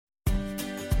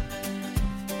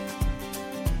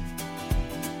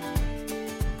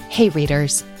Hey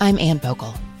readers, I'm Anne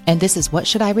Bogle, and this is What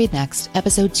Should I Read Next,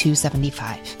 episode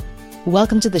 275.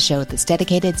 Welcome to the show that's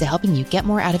dedicated to helping you get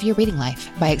more out of your reading life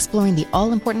by exploring the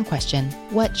all-important question,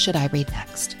 what should I read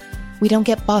next? We don't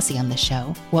get bossy on this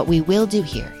show. What we will do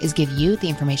here is give you the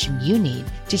information you need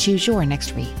to choose your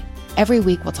next read. Every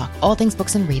week we'll talk all things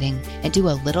books and reading and do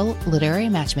a little literary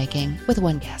matchmaking with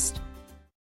one guest.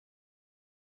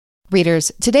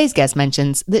 Readers, today's guest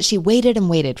mentions that she waited and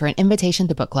waited for an invitation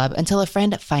to book club until a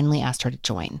friend finally asked her to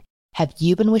join. Have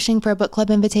you been wishing for a book club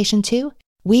invitation too?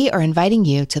 We are inviting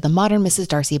you to the Modern Mrs.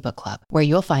 Darcy Book Club, where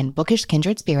you'll find bookish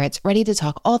kindred spirits ready to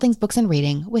talk all things books and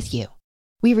reading with you.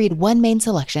 We read one main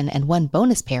selection and one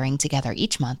bonus pairing together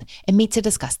each month and meet to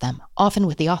discuss them, often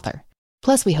with the author.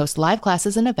 Plus, we host live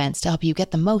classes and events to help you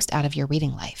get the most out of your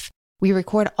reading life. We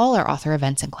record all our author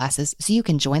events and classes so you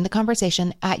can join the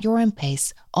conversation at your own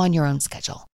pace on your own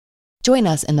schedule. Join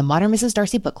us in the Modern Mrs.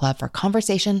 Darcy Book Club for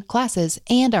conversation, classes,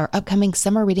 and our upcoming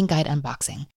summer reading guide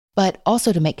unboxing, but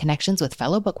also to make connections with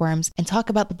fellow bookworms and talk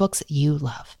about the books you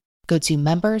love. Go to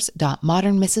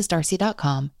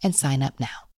members.modernmrsdarcy.com and sign up now.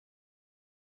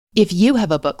 If you have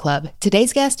a book club,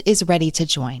 today's guest is ready to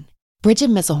join.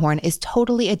 Bridget Misselhorn is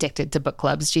totally addicted to book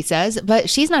clubs, she says, but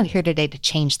she's not here today to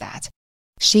change that.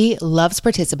 She loves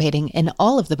participating in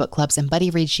all of the book clubs and buddy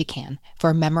reads she can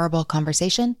for a memorable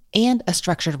conversation and a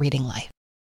structured reading life.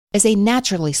 As a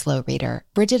naturally slow reader,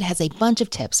 Bridget has a bunch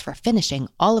of tips for finishing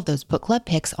all of those book club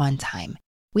picks on time.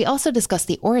 We also discuss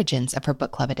the origins of her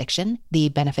book club addiction, the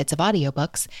benefits of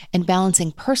audiobooks, and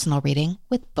balancing personal reading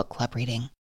with book club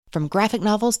reading. From graphic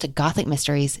novels to gothic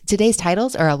mysteries, today's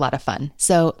titles are a lot of fun,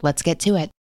 so let's get to it.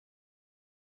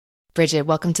 Bridget,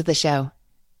 welcome to the show.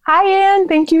 Hi, Anne.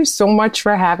 Thank you so much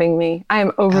for having me. I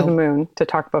am over the moon to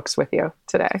talk books with you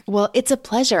today. Well, it's a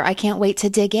pleasure. I can't wait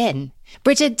to dig in.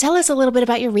 Bridget, tell us a little bit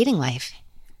about your reading life.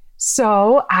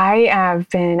 So I have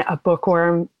been a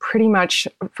bookworm pretty much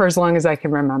for as long as I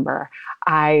can remember.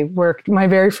 My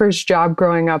very first job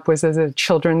growing up was as a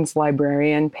children's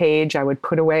librarian page. I would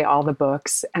put away all the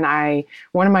books, and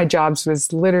one of my jobs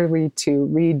was literally to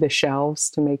read the shelves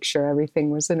to make sure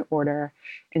everything was in order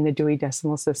in the Dewey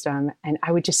Decimal System. And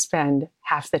I would just spend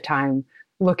half the time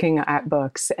looking at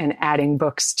books and adding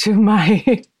books to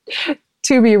my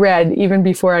to be read even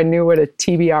before I knew what a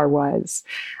TBR was.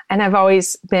 And I've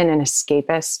always been an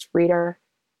escapist reader.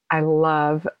 I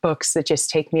love books that just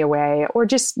take me away or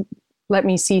just let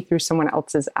me see through someone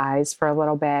else's eyes for a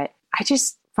little bit. I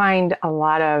just find a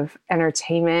lot of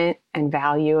entertainment and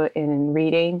value in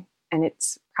reading, and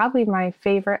it's probably my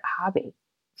favorite hobby.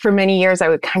 For many years, I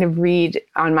would kind of read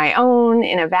on my own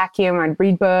in a vacuum. I'd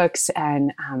read books,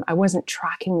 and I wasn't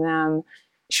tracking them.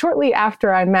 Shortly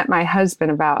after I met my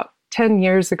husband about 10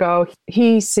 years ago,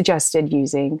 he suggested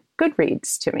using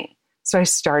Goodreads to me. So I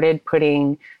started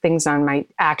putting things on my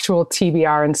actual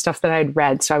TBR and stuff that I'd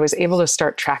read. So I was able to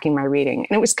start tracking my reading.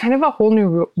 And it was kind of a whole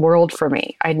new world for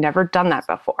me. I'd never done that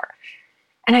before.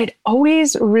 And I'd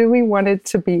always really wanted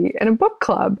to be in a book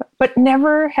club, but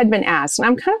never had been asked. And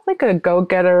I'm kind of like a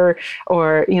go-getter,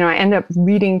 or, I end up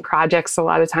reading projects a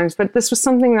lot of times. But this was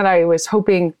something that I was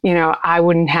hoping, I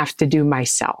wouldn't have to do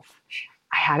myself.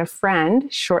 I had a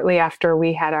friend shortly after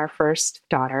we had our first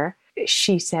daughter.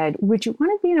 She said, would you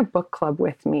want to be in a book club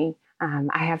with me?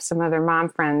 I have some other mom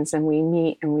friends and we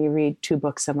meet and we read 2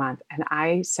 books a month. And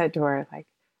I said to her,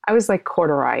 I was like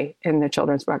Corduroy in the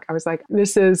children's book. I was like,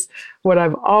 this is what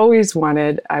I've always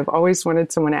wanted. I've always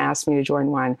wanted someone to ask me to join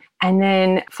one. And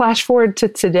then flash forward to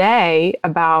today,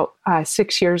 about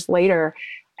 6 years later,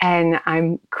 and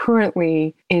I'm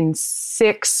currently in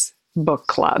 6 book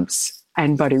clubs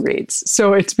and buddy reads.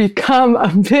 So it's become a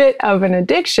bit of an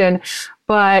addiction,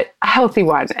 but a healthy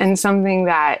one, and something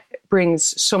that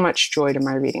brings so much joy to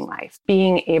my reading life.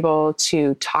 Being able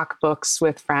to talk books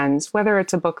with friends, whether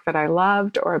it's a book that I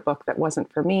loved or a book that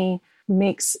wasn't for me,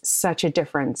 makes such a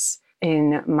difference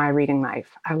in my reading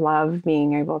life. I love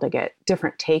being able to get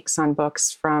different takes on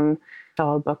books from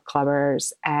fellow book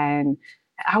clubbers, and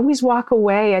I always walk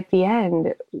away at the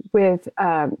end with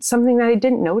something that I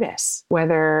didn't notice,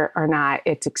 whether or not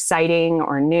it's exciting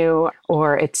or new,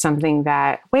 or it's something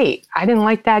that, wait, I didn't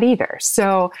like that either.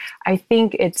 So I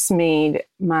think it's made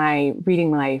my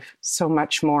reading life so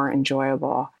much more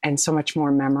enjoyable and so much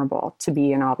more memorable to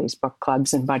be in all these book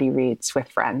clubs and buddy reads with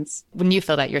friends. When you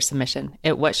filled out your submission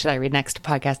at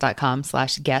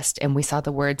whatshouldireadnextpodcast.com/guest, and we saw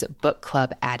the words book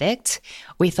club addict,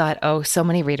 we thought, oh, so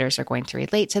many readers are going to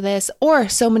relate to this, or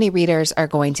so many readers are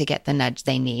going to get the nudge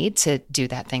they need to do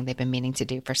that thing they've been meaning to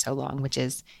do for so long, which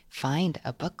is find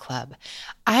a book club.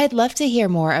 I'd love to hear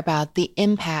more about the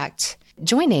impact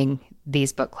joining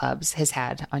these book clubs has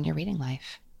had on your reading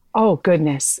life. Oh,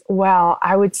 goodness. Well,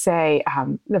 I would say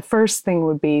the first thing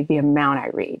would be the amount I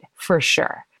read, for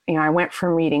sure. I went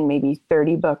from reading maybe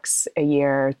 30 books a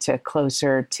year to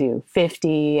closer to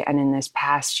 50. And in this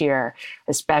past year,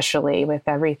 especially with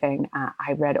everything,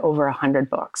 I read over 100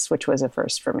 books, which was a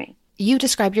first for me. You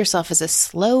describe yourself as a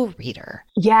slow reader.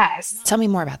 Yes. Tell me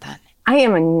more about that. I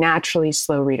am a naturally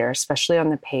slow reader, especially on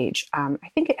the page. I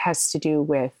think it has to do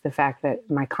with the fact that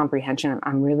my comprehension,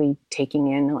 I'm really taking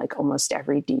in like almost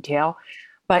every detail.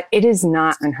 But it is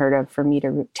not unheard of for me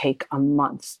to take a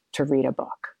month to read a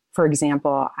book. For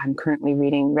example, I'm currently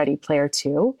reading Ready Player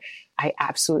 2. I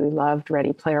absolutely loved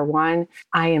Ready Player 1.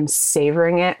 I am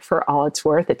savoring it for all it's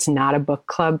worth. It's not a book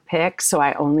club pick, so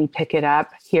I only pick it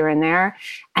up here and there.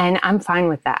 And I'm fine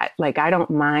with that. Like, I don't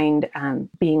mind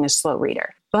being a slow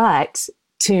reader. But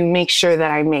to make sure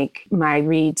that I make my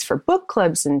reads for book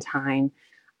clubs in time,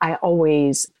 I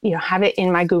always, have it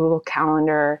in my Google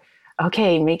Calendar.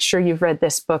 Okay, make sure you've read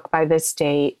this book by this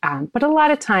date. But a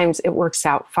lot of times it works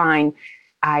out fine.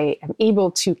 I am able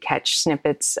to catch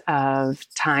snippets of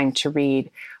time to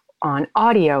read on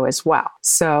audio as well.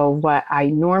 So what I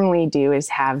normally do is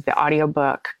have the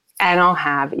audiobook, and I'll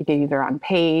have it either on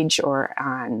Page or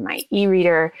on my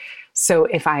e-reader. So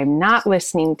if I'm not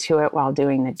listening to it while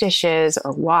doing the dishes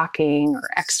or walking or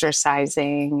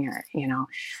exercising or,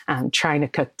 trying to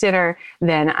cook dinner,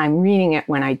 then I'm reading it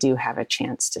when I do have a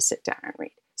chance to sit down and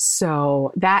read.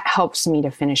 So that helps me to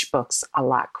finish books a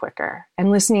lot quicker. And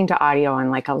listening to audio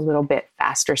on like a little bit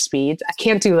faster speeds, I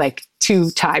can't do like 2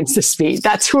 times the speed.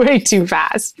 That's way too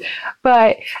fast.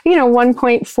 But,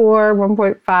 1.4,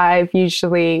 1.5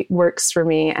 usually works for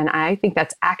me. And I think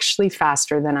that's actually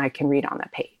faster than I can read on the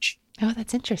page. Oh,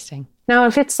 that's interesting. Now,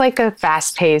 if it's like a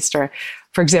fast-paced or,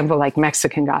 for example, like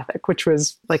Mexican Gothic, which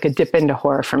was like a dip into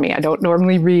horror for me. I don't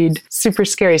normally read super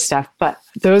scary stuff, but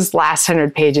those last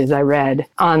 100 pages I read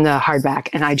on the hardback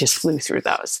and I just flew through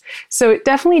those. So it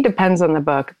definitely depends on the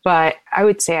book, but I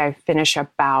would say I finish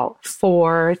about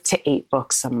 4 to 8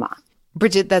 books a month.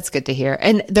 Bridget, that's good to hear.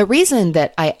 And the reason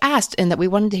that I asked and that we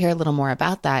wanted to hear a little more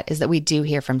about that is that we do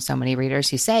hear from so many readers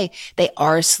who say they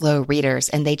are slow readers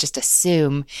and they just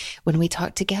assume when we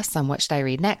talk to guests on What Should I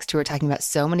Read Next, who are talking about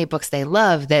so many books they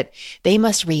love, that they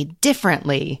must read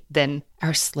differently than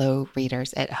our slow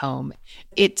readers at home.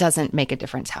 It doesn't make a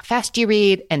difference how fast you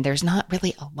read, and there's not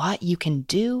really a lot you can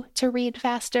do to read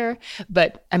faster.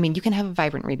 But you can have a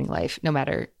vibrant reading life no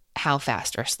matter how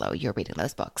fast or slow you're reading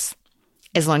those books,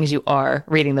 as long as you are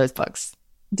reading those books.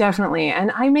 Definitely.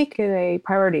 And I make it a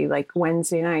priority, like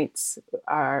Wednesday nights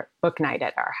are book night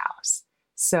at our house.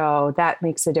 So that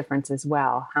makes a difference as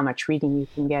well, how much reading you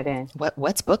can get in.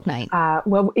 What's book night?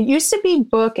 Well, it used to be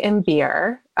book and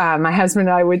beer. My husband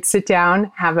and I would sit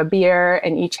down, have a beer,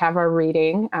 and each have our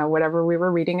reading, whatever we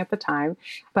were reading at the time.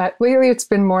 But lately it's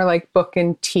been more like book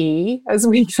and tea as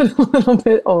we get a little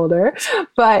bit older.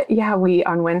 But yeah,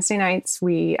 on Wednesday nights,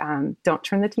 we don't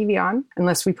turn the TV on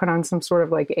unless we put on some sort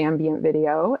of like ambient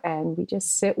video, and we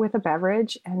just sit with a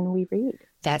beverage and we read.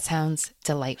 That sounds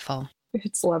delightful.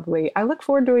 It's lovely. I look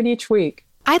forward to it each week.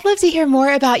 I'd love to hear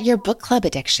more about your book club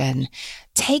addiction.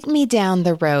 Take me down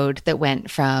the road that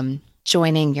went from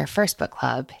joining your first book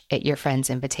club at your friend's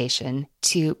invitation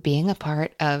to being a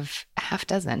part of a half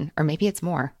dozen, or maybe it's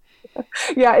more.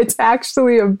 Yeah, it's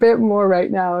actually a bit more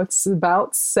right now. It's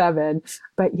about 7.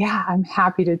 But yeah, I'm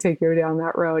happy to take you down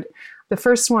that road. The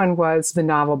first one was the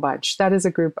Novel Bunch. That is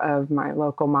a group of my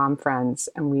local mom friends,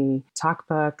 and we talk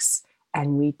books.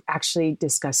 And we actually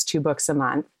discuss 2 books a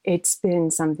month. It's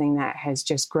been something that has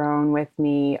just grown with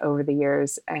me over the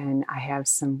years. And I have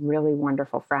some really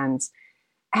wonderful friends.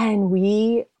 And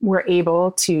we were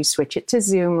able to switch it to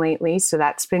Zoom lately. So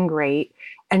that's been great.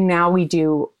 And now we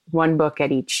do 1 book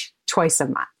at each twice a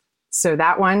month. So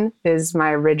that one is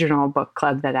my original book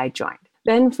club that I joined.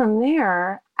 Then from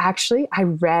there, actually, I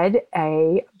read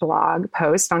a blog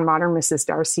post on Modern Mrs.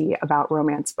 Darcy about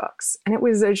romance books. And it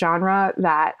was a genre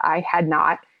that I had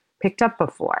not picked up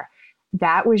before.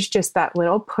 That was just that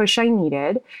little push I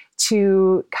needed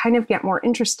to kind of get more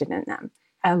interested in them.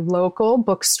 A local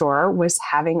bookstore was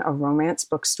having a romance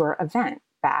bookstore event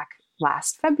back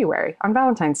last February on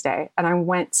Valentine's Day. And I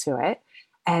went to it.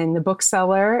 And the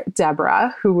bookseller,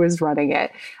 Deborah, who was running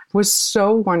it, was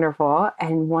so wonderful.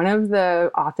 And one of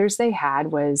the authors they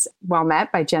had was Well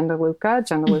Met by Jen DeLuca.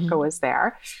 Jen DeLuca was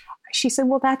there. She said,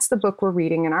 well, that's the book we're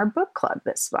reading in our book club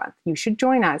this month. You should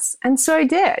join us. And so I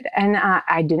did. And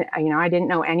I didn't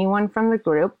know anyone from the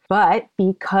group, but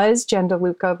because Jen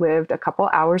DeLuca lived a couple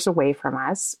hours away from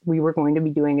us, we were going to be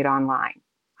doing it online.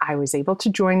 I was able to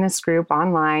join this group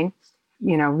online.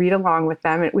 read along with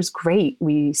them. It was great.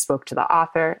 We spoke to the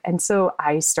author. And so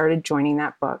I started joining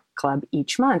that book club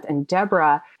each month. And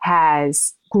Deborah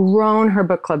has grown her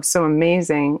book club so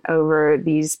amazing over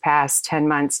these past 10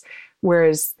 months.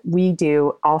 Whereas we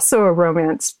do also a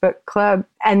romance book club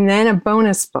and then a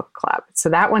bonus book club. So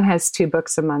that one has 2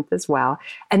 books a month as well.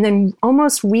 And then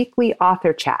almost weekly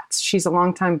author chats. She's a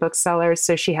longtime bookseller,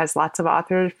 so she has lots of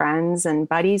author friends and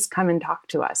buddies come and talk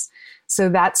to us. So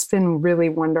that's been really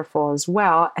wonderful as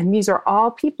well. And these are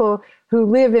all people who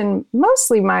live in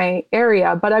mostly my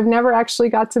area, but I've never actually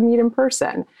got to meet in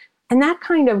person. And that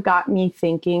kind of got me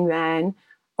thinking then,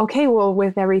 okay, well,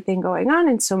 with everything going on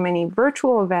and so many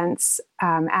virtual events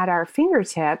at our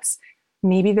fingertips,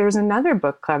 maybe there's another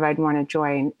book club I'd want to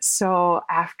join. So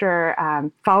after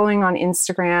following on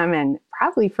Instagram and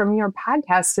probably from your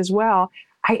podcast as well,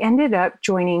 I ended up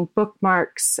joining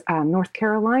Bookmark's North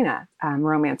Carolina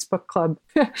romance book club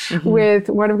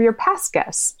with one of your past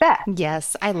guests, Beth.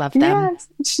 Yes, I love them. Yes,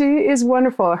 she is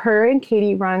wonderful. Her and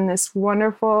Katie run this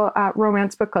wonderful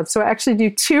romance book club. So I actually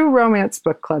do 2 romance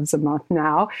book clubs a month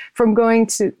now, from going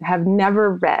to have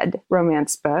never read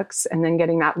romance books and then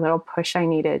getting that little push I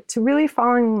needed to really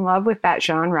falling in love with that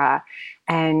genre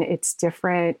and its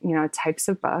different, types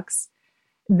of books.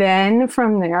 Then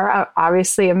from there,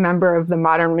 obviously a member of the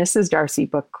Modern Mrs. Darcy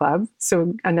Book Club.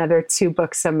 So another 2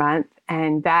 books a month.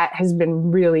 And that has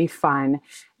been really fun.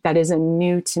 That is a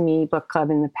new to me book club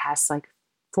in the past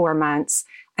 4 months.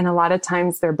 And a lot of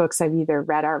times they're books I've either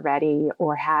read already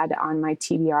or had on my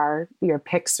TBR. Your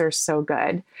picks are so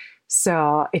good.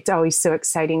 So it's always so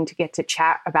exciting to get to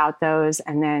chat about those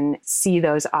and then see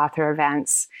those author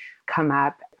events come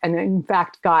up. And in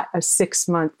fact, got a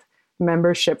 6-month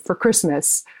membership for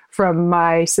Christmas from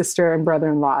my sister and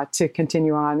brother-in-law to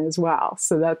continue on as well.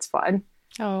 So that's fun.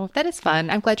 Oh, that is fun.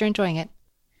 I'm glad you're enjoying it.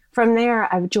 From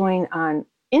there, I've joined on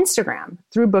Instagram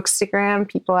through Bookstagram,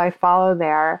 people I follow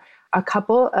there, a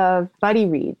couple of buddy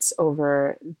reads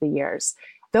over the years.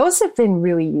 Those have been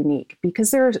really unique because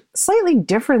they're slightly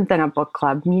different than a book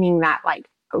club, meaning that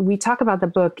we talk about the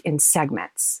book in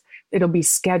segments. It'll be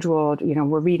scheduled,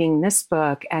 we're reading this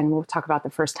book and we'll talk about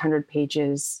the first 100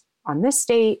 pages on this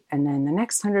date and then the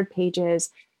next 100 pages.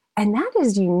 And that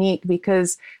is unique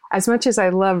because as much as I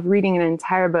love reading an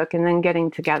entire book and then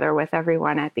getting together with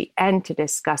everyone at the end to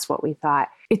discuss what we thought,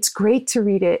 it's great to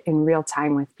read it in real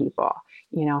time with people.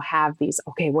 Have these,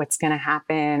 okay, what's going to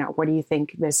happen? Or what do you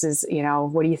think this is,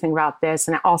 what do you think about this?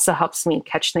 And it also helps me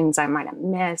catch things I might have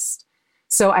missed.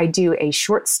 So I do a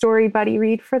short story buddy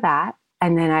read for that.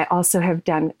 And then I also have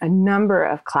done a number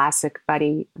of classic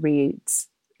buddy reads,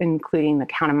 including The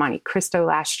Count of Monte Cristo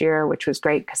last year, which was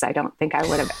great because I don't think I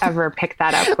would have ever picked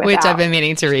that up without. Which I've been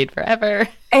meaning to read forever.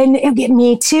 And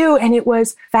me too. And it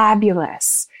was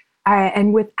fabulous.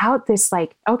 And without this,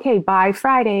 okay, by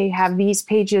Friday, have these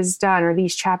pages done or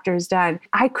these chapters done.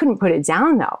 I couldn't put it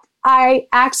down though. I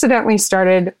accidentally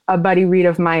started a buddy read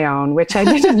of my own, which I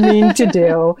didn't mean to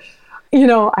do.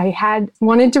 I had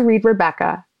wanted to read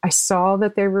Rebecca. I saw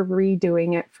that they were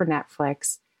redoing it for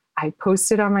Netflix. I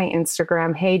posted on my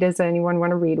Instagram, hey, does anyone want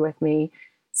to read with me?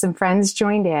 Some friends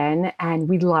joined in and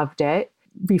we loved it.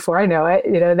 Before I know it,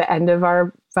 the end of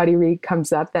our buddy read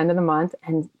comes up, the end of the month,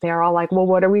 and they're all like, well,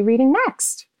 what are we reading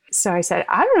next? So I said,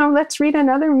 I don't know, let's read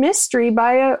another mystery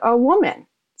by a woman.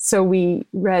 So we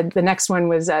read, the next one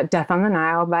was Death on the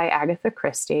Nile by Agatha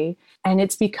Christie. And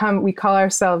it's become, we call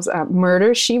ourselves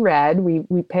Murder, She Read.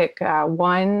 We pick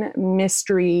one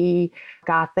mystery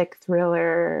Gothic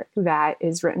thriller that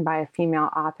is written by a female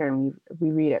author, and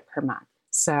we read it per month.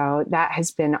 So that has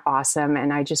been awesome.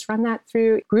 And I just run that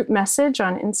through group message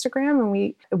on Instagram. And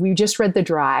we just read The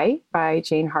Dry by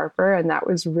Jane Harper. And that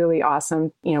was really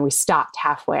awesome. We stopped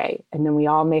halfway and then we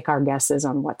all make our guesses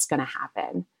on what's going to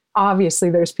happen. Obviously,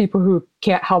 there's people who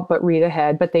can't help but read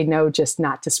ahead, but they know just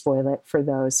not to spoil it for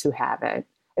those who haven't.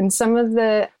 And some of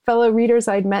the fellow readers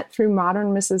I'd met through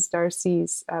Modern Mrs.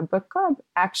 Darcy's book club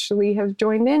actually have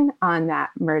joined in on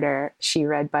that Murder, She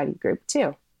Read buddy group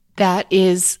too. That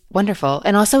is wonderful.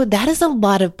 And also that is a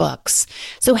lot of books.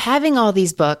 So having all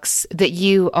these books that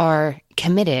you are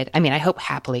committed, I hope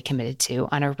happily committed to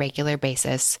on a regular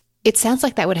basis, it sounds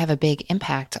like that would have a big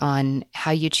impact on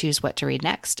how you choose what to read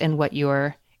next and what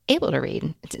you're able to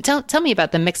read. Tell me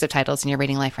about the mix of titles in your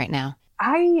reading life right now.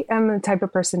 I am the type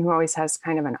of person who always has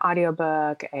kind of an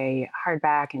audiobook, a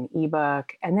hardback, an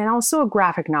ebook, and then also a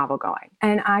graphic novel going.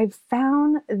 And I've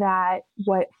found that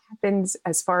what happens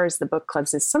as far as the book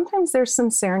clubs is sometimes there's some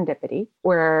serendipity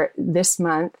where this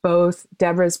month, both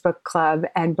Deborah's book club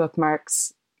and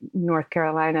Bookmark's North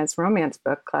Carolina's romance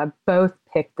book club both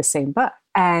picked the same book.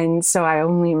 And so I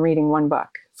only am reading one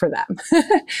book for them.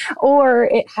 Or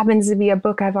it happens to be a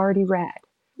book I've already read,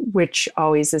 which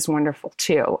always is wonderful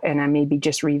too. And I maybe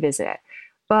just revisit it.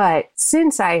 But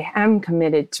since I am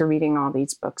committed to reading all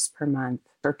these books per month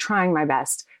or trying my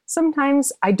best,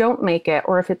 sometimes I don't make it,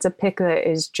 or if it's a pick that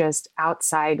is just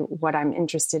outside what I'm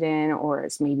interested in or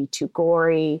is maybe too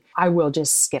gory, I will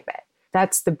just skip it.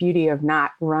 That's the beauty of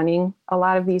not running a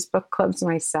lot of these book clubs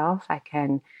myself. I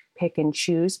can pick and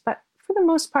choose, but for the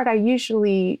most part, I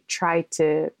usually try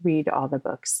to read all the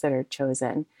books that are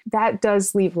chosen. That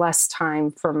does leave less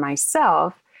time for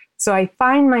myself. So I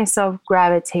find myself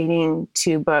gravitating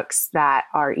to books that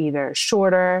are either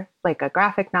shorter, like a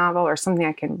graphic novel, or something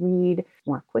I can read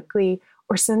more quickly,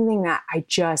 or something that I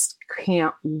just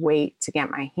can't wait to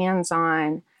get my hands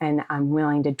on, and I'm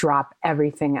willing to drop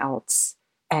everything else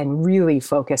and really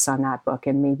focus on that book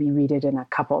and maybe read it in a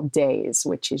couple of days,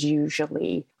 which is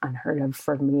usually unheard of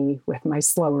for me with my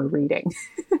slower reading.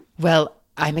 Well,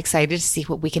 I'm excited to see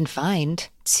what we can find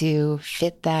to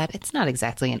fit that. It's not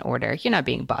exactly in order. You're not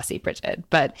being bossy, Bridget,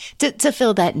 but to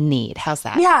fill that need. How's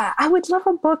that? Yeah, I would love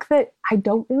a book that I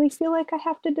don't really feel like I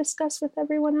have to discuss with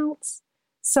everyone else.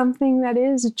 Something that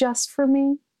is just for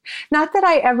me. Not that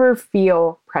I ever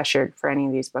feel pressured for any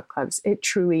of these book clubs. It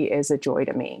truly is a joy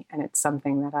to me, and it's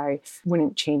something that I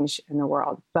wouldn't change in the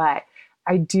world. But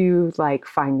I do like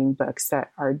finding books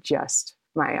that are just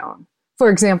my own. For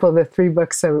example, the 3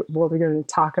 books that we're going to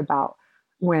talk about,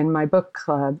 when my book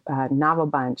club, Novel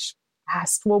Bunch,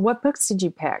 asked, well, what books did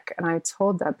you pick? And I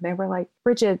told them, they were like,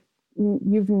 Bridget,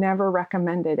 you've never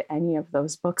recommended any of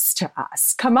those books to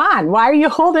us. Come on, why are you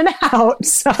holding out?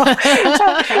 So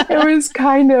it was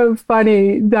kind of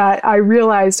funny that I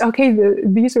realized, okay,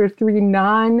 these are 3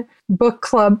 non-book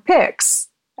club picks,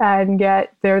 and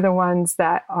yet they're the ones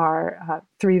that are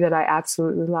 3 that I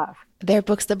absolutely love. They're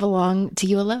books that belong to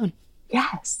you alone.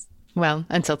 Yes. Well,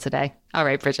 until today. All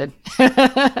right, Bridget.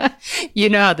 You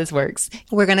know how this works.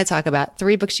 We're going to talk about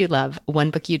 3 books you love,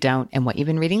 1 book you don't, and what you've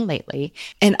been reading lately.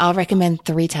 And I'll recommend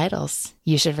 3 titles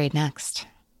you should read next.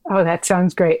 Oh, that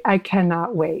sounds great. I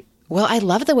cannot wait. Well, I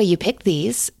love the way you picked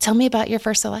these. Tell me about your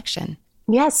first selection.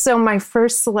 Yes. So my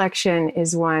first selection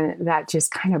is one that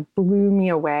just kind of blew me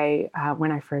away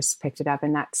when I first picked it up.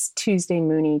 And that's Tuesday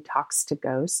Mooney Talks to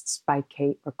Ghosts by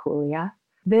Kate Raculia.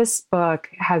 This book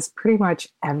has pretty much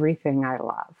everything I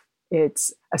love.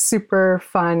 It's a super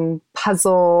fun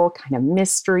puzzle, kind of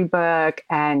mystery book,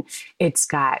 and it's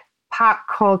got pop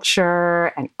culture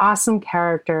and awesome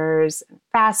characters and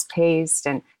fast-paced,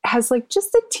 and has like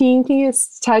just the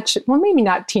teeniest touch, well, maybe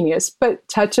not teeniest, but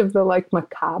touch of the like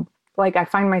macabre. Like I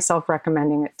find myself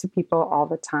recommending it to people all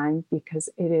the time because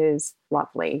it is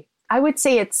lovely. I would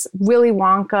say it's Willy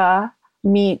Wonka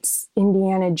meets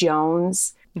Indiana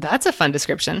Jones. That's a fun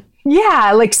description.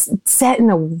 Yeah, like set in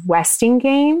a Westing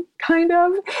game, kind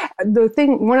of.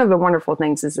 One of the wonderful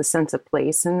things is the sense of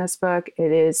place in this book.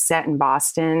 It is set in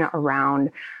Boston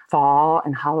around fall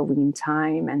and Halloween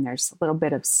time, and there's a little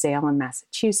bit of Salem,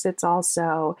 Massachusetts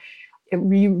also.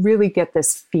 You really get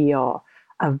this feel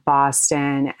of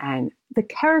Boston, and the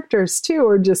characters too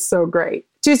are just so great.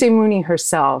 Tuesday Mooney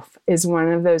herself is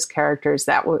one of those characters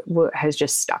that has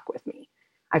just stuck with me.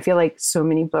 I feel like so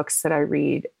many books that I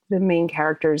read, the main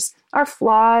characters are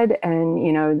flawed and,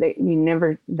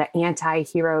 the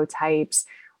anti-hero types.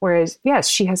 Whereas, yes,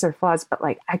 she has her flaws, but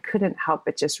like I couldn't help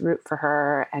but just root for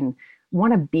her and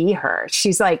want to be her.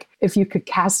 She's like, if you could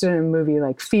cast it in a movie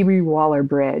like Phoebe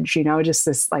Waller-Bridge, just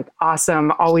this like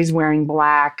awesome, always wearing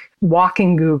black,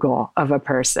 walking Google of a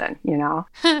person,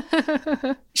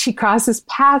 She crosses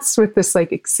paths with this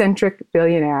like eccentric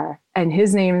billionaire, and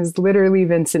his name is literally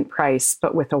Vincent Price,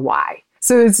 but with a Y.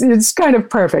 So it's kind of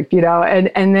perfect,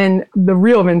 and then the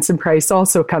real Vincent Price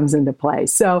also comes into play.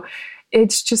 So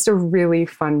it's just a really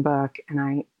fun book, and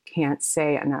I can't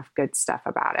say enough good stuff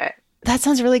about it. That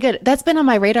sounds really good. That's been on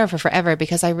my radar for forever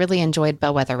because I really enjoyed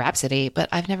Bellwether Rhapsody, but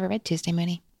I've never read Tuesday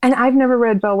Mooney. And I've never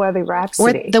read Bellwether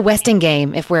Rhapsody. Or The Westing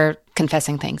Game, if we're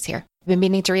confessing things here. I've been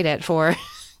meaning to read it for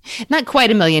not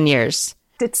quite a million years.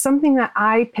 It's something that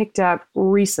I picked up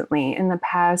recently in the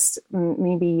past,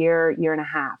 maybe year and a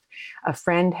half. A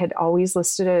friend had always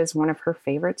listed it as one of her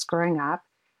favorites growing up,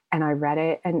 and I read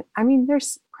it. And I mean,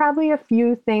 there's probably a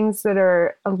few things that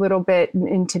are a little bit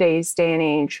in today's day and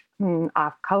age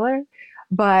off color,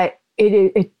 but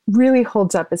it really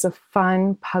holds up as a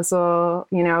fun puzzle,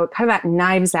 kind of that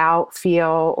Knives Out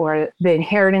feel, or the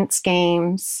Inheritance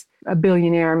Games, a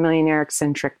billionaire, millionaire,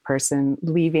 eccentric person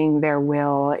leaving their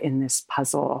will in this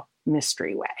puzzle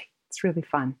mystery way. It's really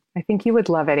fun. I think you would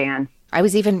love it, Anne. I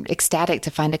was even ecstatic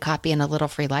to find a copy in a little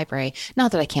free library.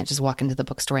 Not that I can't just walk into the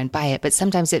bookstore and buy it, but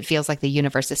sometimes it feels like the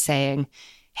universe is saying,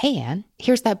 Hey, Anne,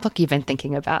 here's that book you've been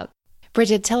thinking about.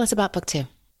 Bridget, tell us about book 2.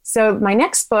 So my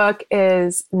next book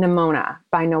is Nimona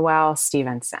by Noelle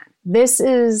Stevenson. This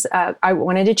is, I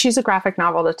wanted to choose a graphic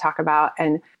novel to talk about,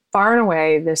 and far and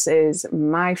away, this is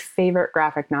my favorite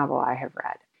graphic novel I have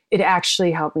read. It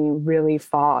actually helped me really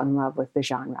fall in love with the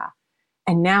genre.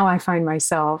 And now I find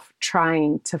myself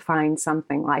trying to find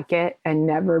something like it and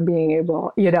never being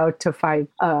able, to find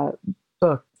a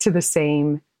book to the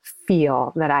same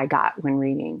feel that I got when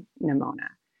reading Nimona.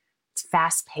 It's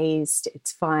fast-paced,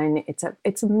 it's fun, it's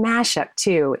a mashup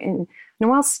too. And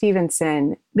Noelle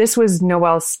Stevenson, this was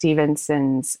Noelle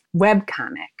Stevenson's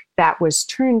webcomic that was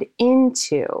turned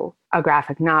into a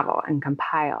graphic novel and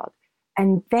compiled.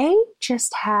 And they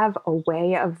just have a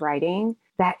way of writing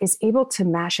that is able to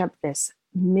mash up this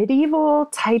medieval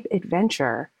type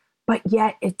adventure, but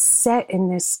yet it's set in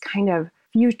this kind of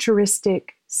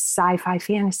futuristic sci-fi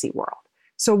fantasy world.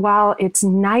 So while it's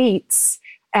knights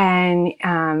and,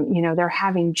 they're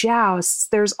having jousts,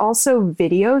 there's also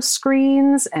video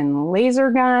screens and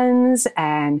laser guns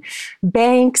and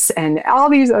banks and all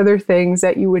these other things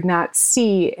that you would not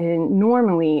see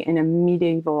normally in a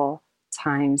medieval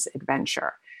times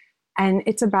adventure. And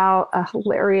it's about a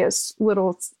hilarious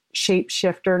little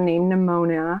shapeshifter named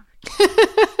Nimona.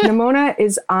 Nimona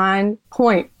is on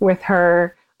point with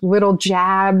her little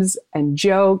jabs and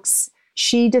jokes.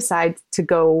 She decides to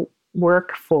go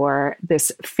work for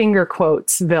this finger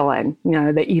quotes villain,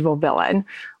 the evil villain,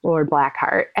 Lord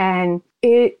Blackheart. And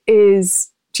it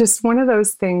is just one of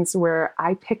those things where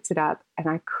I picked it up and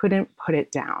I couldn't put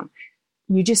it down.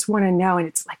 You just want to know. And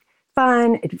it's like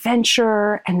fun,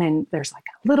 adventure. And then there's like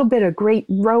a little bit of great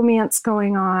romance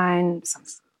going on, some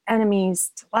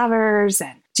enemies to lovers,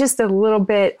 and just a little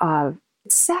bit of,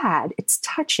 it's sad, it's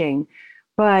touching,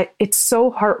 but it's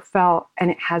so heartfelt and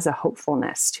it has a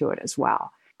hopefulness to it as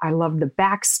well. I love the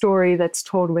backstory that's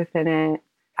told within it.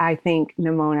 I think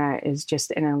Nimona is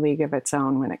just in a league of its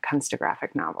own when it comes to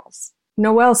graphic novels.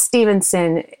 Noelle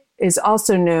Stevenson is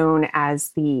also known as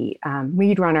the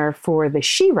lead runner for the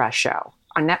She-Ra show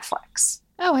on Netflix.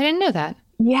 Oh, I didn't know that.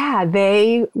 Yeah,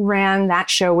 they ran that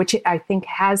show, which I think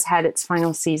has had its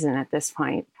final season at this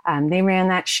point. They ran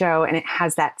that show and it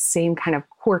has that same kind of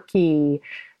quirky,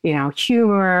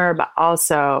 humor, but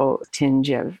also a tinge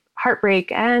of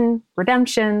heartbreak and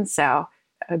redemption. So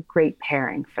a great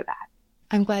pairing for that.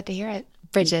 I'm glad to hear it.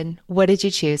 Bridget, what did you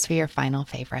choose for your final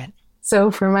favorite? So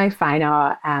for my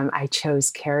final, I chose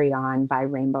Carry On by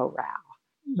Rainbow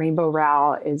Rowell. Rainbow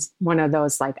Rowell is one of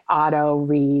those like auto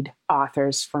read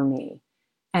authors for me.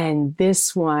 And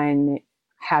this one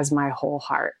has my whole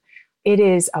heart. It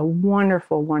is a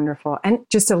wonderful, wonderful, and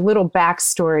just a little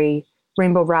backstory.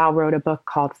 Rainbow Rowell wrote a book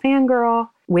called Fangirl.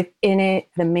 Within it,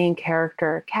 the main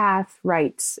character, Kath,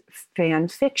 writes fan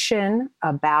fiction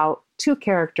about two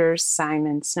characters,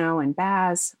 Simon Snow and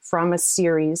Baz, from a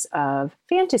series of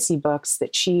fantasy books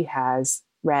that she has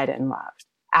read and loved.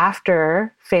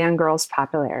 After Fangirl's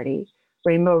popularity,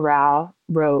 Rainbow Rowell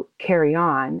wrote Carry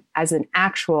On as an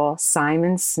actual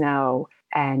Simon Snow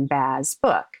and Baz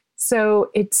book. So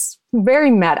it's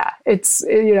very meta. It's,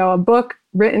 a book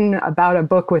written about a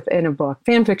book within a book,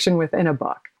 fan fiction within a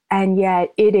book. And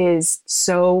yet it is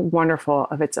so wonderful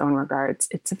of its own regards.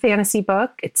 It's a fantasy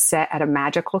book. It's set at a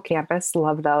magical campus.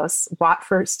 Love those.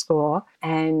 Watford School.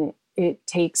 And it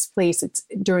takes place, it's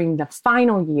during the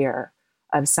final year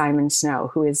of Simon Snow,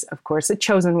 who is, of course, a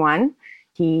chosen one.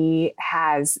 He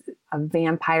has a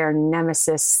vampire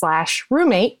nemesis /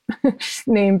 roommate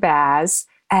named Baz.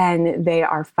 And they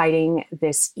are fighting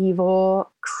this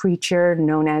evil creature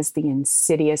known as the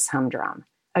Insidious Humdrum.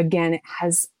 Again, it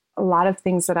has a lot of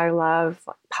things that I love,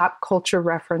 like pop culture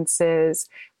references.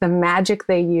 The magic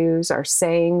they use are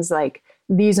sayings like,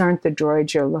 "These aren't the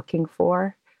droids you're looking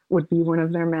for," would be one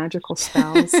of their magical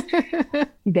spells.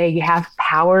 They have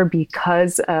power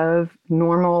because of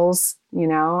normals,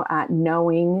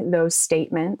 knowing those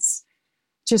statements.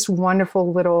 Just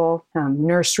wonderful little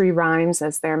nursery rhymes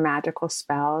as their magical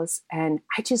spells. And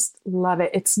I just love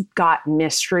it. It's got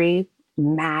mystery,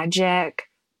 magic,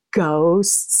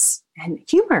 ghosts, and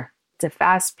humor. It's a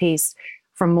fast pace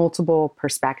from multiple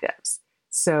perspectives.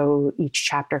 So each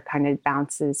chapter kind of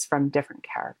bounces from different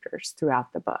characters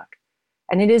throughout the book.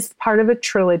 And it is part of a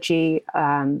trilogy,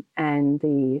 and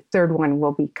the third one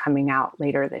will be coming out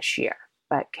later this year.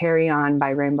 But Carry On by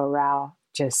Rainbow Rowell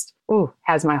just,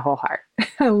 has my whole heart.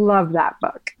 I love that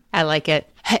book. I like it.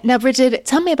 Now, Bridget,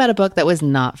 tell me about a book that was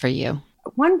not for you.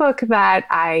 One book that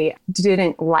I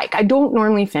didn't like. I don't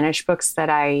normally finish books that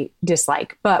I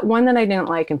dislike, but one that I didn't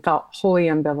like and felt wholly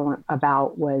ambivalent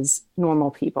about was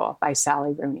Normal People by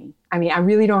Sally Rooney. I mean, I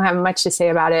really don't have much to say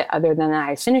about it other than that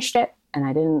I finished it and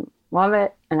I didn't love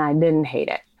it, and I didn't hate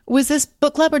it. Was this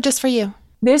book club or just for you?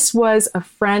 This was a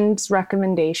friend's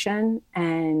recommendation,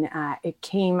 and it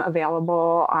came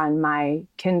available on my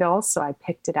Kindle, so I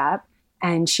picked it up.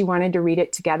 And she wanted to read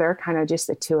it together, kind of just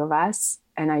the two of us,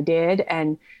 and I did.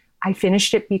 And I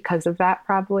finished it because of that,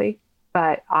 probably.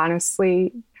 But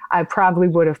honestly, I probably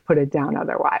would have put it down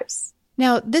otherwise.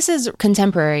 Now, this is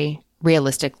contemporary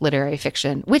realistic literary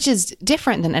fiction, which is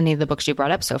different than any of the books you brought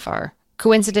up so far.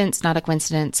 Coincidence, not a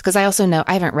coincidence? Because I also know,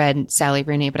 I haven't read Sally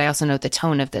Rooney, but I also know the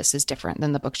tone of this is different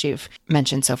than the books you've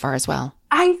mentioned so far as well.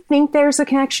 I think there's a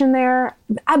connection there,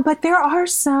 but there are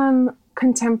some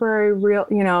contemporary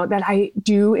that I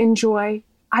do enjoy.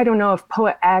 I don't know if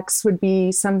Poet X would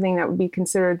be something that would be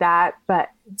considered that, but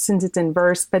since it's in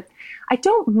verse, but I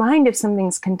don't mind if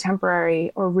something's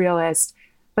contemporary or realist.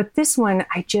 But this one,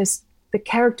 the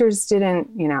characters didn't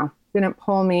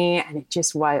pull me, and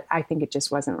I think it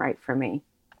just wasn't right for me.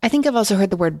 I think I've also heard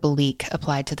the word bleak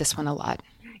applied to this one a lot.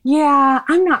 Yeah,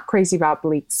 I'm not crazy about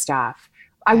bleak stuff.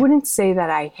 I wouldn't say that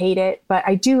I hate it, but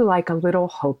I do like a little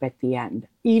hope at the end,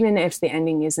 even if the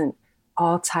ending isn't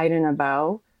all tied in a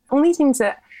bow. Only things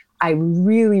that I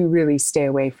really, really stay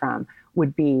away from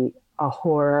would be a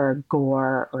horror,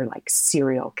 gore, or like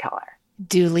serial killer.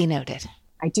 Duly noted.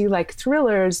 I do like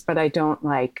thrillers, but I don't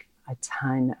like a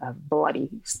ton of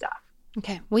bloody stuff.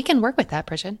 Okay, we can work with that,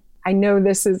 Bridget. I know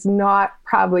this is not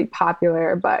probably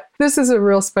popular, but this is a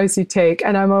real spicy take,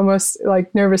 and I'm almost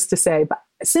like nervous to say, but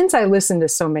since I listen to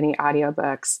so many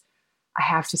audiobooks, I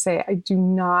have to say I do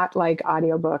not like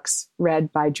audiobooks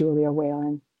read by Julia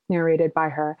Whelan, narrated by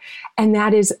her. And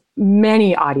that is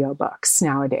many audiobooks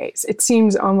nowadays. It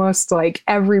seems almost like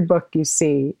every book you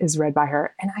see is read by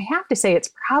her. And I have to say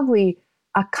it's probably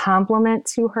a compliment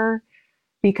to her,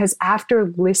 because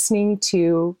after listening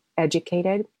to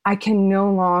Educated, I can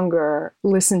no longer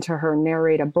listen to her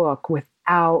narrate a book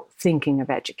without thinking of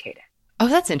Educated. Oh,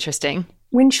 that's interesting.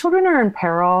 When children are in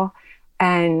peril,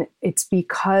 and it's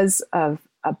because of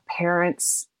a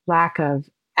parent's lack of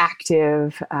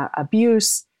active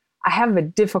abuse, I have a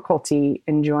difficulty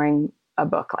enjoying a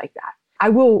book like that. I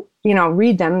will,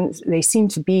 read them. They seem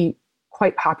to be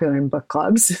quite popular in book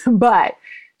clubs. But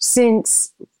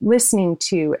since listening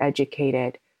to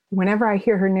Educated, whenever I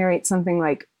hear her narrate something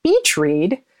like Beach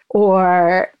Read,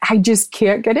 or I just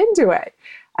can't get into it.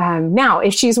 Now,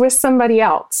 if she's with somebody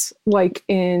else, like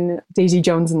in Daisy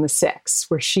Jones and the Six,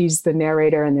 where she's the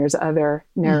narrator and there's other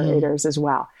narrators as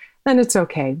well, then it's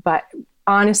okay. But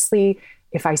honestly,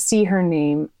 if I see her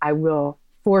name, I will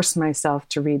force myself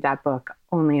to read that book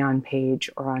only on page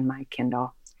or on my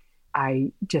Kindle.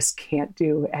 I just can't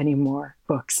do any more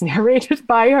books narrated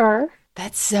by her.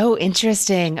 That's so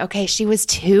interesting. Okay, she was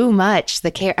too much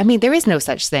there is no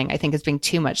such thing, I think, as being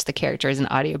too much the character as an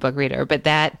audiobook reader, but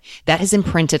that has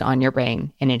imprinted on your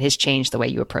brain, and it has changed the way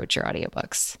you approach your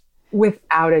audiobooks.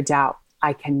 Without a doubt,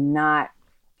 I cannot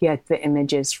get the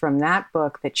images from that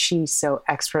book that she so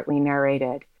expertly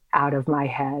narrated out of my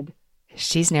head.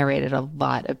 She's narrated a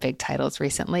lot of big titles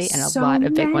recently, and a lot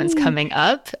of big ones coming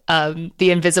up.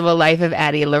 The Invisible Life of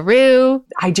Addie LaRue.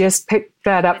 I just picked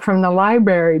that up from the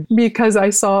library because I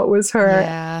saw it was her.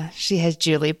 Yeah, she has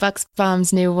Julie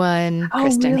Buxbaum's new one,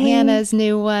 Kristen Hanna's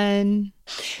new one.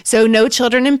 So No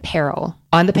Children in Peril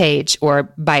on the page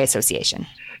or by association.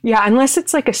 Yeah, unless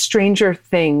it's like a Stranger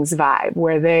Things vibe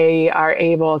where they are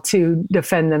able to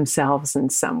defend themselves in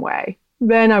some way,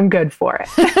 then I'm good for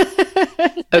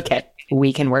it. Okay.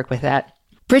 We can work with that.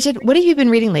 Bridget, what have you been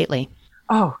reading lately?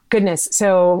 Oh, goodness.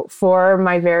 So for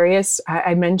my various,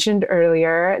 I mentioned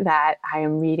earlier that I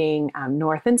am reading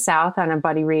North and South on a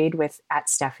buddy read at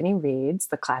Stephanie Reads,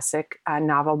 the classic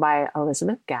novel by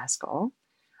Elizabeth Gaskell.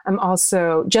 I'm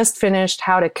also just finished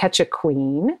How to Catch a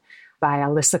Queen by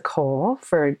Alyssa Cole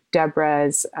for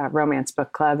Deborah's Romance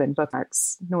Book Club in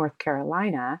Bookmarks, North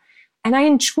Carolina. And I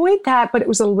enjoyed that, but it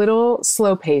was a little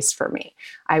slow paced for me.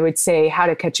 I would say How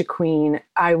to Catch a Queen,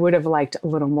 I would have liked a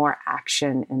little more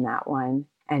action in that one.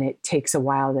 And it takes a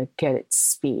while to get its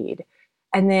speed.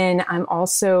 And then I'm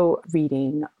also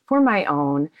reading for my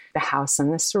own The House on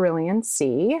the Cerulean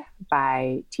Sea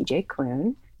by TJ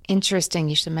Klune. Interesting.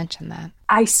 You should mention that.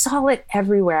 I saw it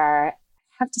everywhere. I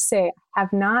have to say, I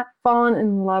have not fallen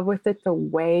in love with it the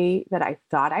way that I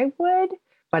thought I would.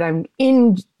 But I'm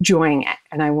enjoying it,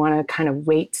 and I want to kind of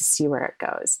wait to see where it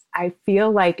goes. I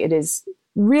feel like it is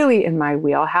really in my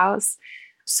wheelhouse,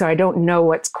 so I don't know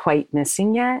what's quite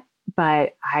missing yet,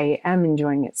 but I am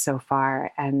enjoying it so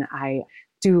far, and I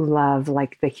do love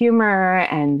like the humor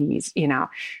and these,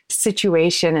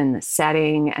 situation and the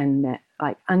setting and the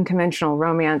like unconventional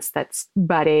romance that's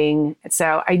budding.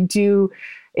 So I do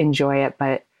enjoy it,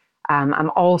 but I'm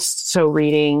also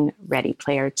reading Ready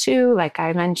Player 2, like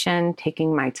I mentioned,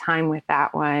 taking my time with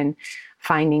that one,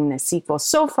 finding the sequel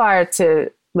so far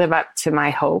to live up to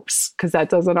my hopes, because that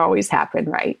doesn't always happen,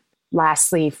 right?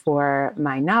 Lastly, for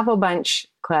my novel bunch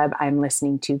club, I'm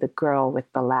listening to The Girl with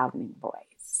the Loudening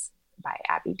Voice by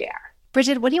Abby Dare.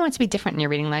 Bridget, what do you want to be different in your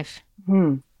reading life?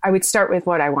 I would start with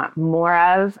what I want more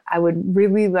of. I would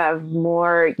really love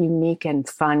more unique and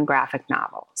fun graphic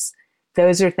novels.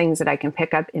 Those are things that I can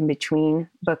pick up in between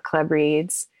book club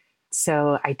reads.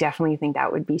 So I definitely think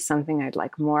that would be something I'd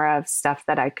like more of, stuff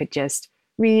that I could just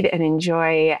read and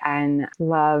enjoy and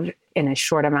love in a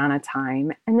short amount of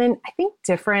time. And then I think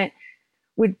different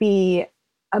would be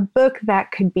a book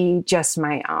that could be just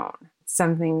my own,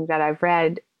 something that I've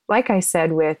read, like I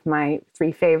said, with my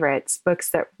 3 favorites,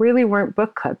 books that really weren't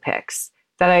book club picks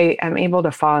that I am able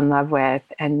to fall in love with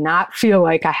and not feel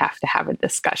like I have to have a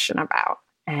discussion about.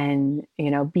 And,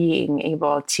 being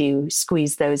able to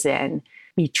squeeze those in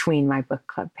between my book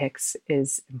club picks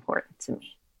is important to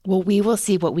me. Well, we will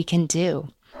see what we can do.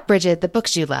 Bridget, the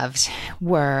books you loved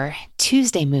were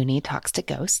Tuesday Mooney Talks to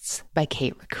Ghosts by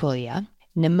Kate Rakulia,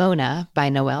 Nimona by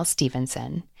Noelle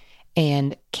Stevenson,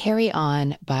 and Carry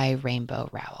On by Rainbow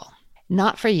Rowell.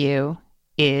 Not for you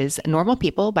is Normal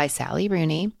People by Sally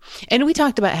Rooney. And we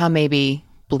talked about how maybe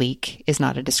bleak is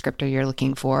not a descriptor you're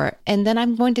looking for. And then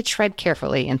I'm going to tread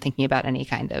carefully in thinking about any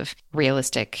kind of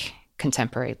realistic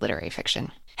contemporary literary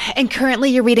fiction. And currently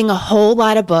you're reading a whole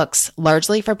lot of books,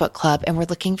 largely for book club, and we're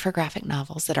looking for graphic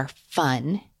novels that are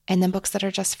fun and then books that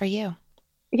are just for you.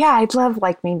 Yeah, I'd love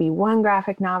maybe one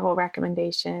graphic novel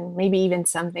recommendation, maybe even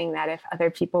something that if other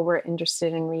people were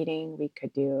interested in reading, we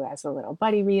could do as a little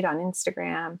buddy read on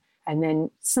Instagram, and then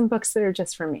some books that are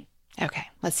just for me. Okay,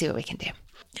 let's see what we can do.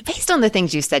 Based on the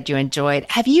things you said you enjoyed,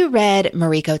 have you read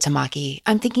Mariko Tamaki?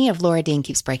 I'm thinking of Laura Dean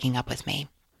Keeps Breaking Up With Me.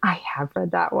 I have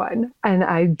read that one, and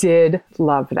I did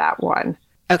love that one.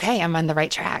 Okay, I'm on the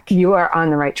right track. You are on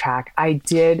the right track. I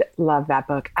did love that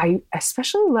book. I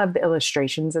especially love the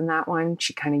illustrations in that one.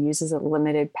 She kind of uses a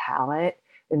limited palette,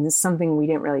 and this is something we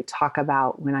didn't really talk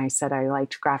about when I said I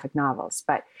liked graphic novels,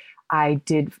 but I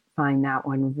did find that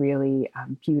one really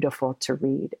beautiful to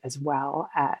read as well,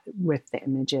 with the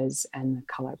images and the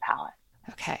color palette.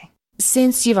 Okay.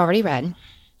 Since you've already read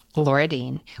Laura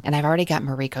Dean, and I've already got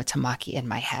Mariko Tamaki in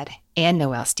my head, and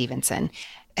Noelle Stevenson,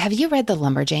 have you read the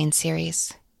Lumberjane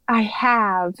series? I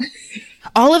have.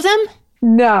 All of them?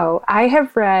 No, I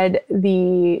have read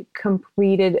the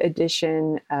completed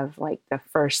edition of the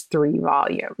first 3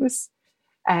 volumes.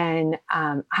 And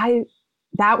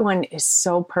that one is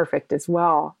so perfect as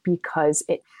well because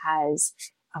it has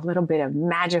a little bit of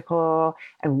magical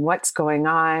and what's going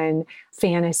on,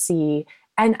 fantasy.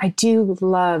 And I do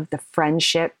love the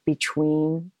friendship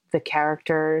between the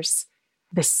characters.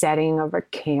 The setting of a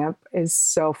camp is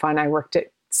so fun. I worked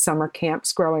at summer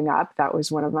camps growing up. That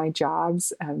was one of my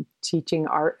jobs, teaching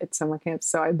art at summer camps.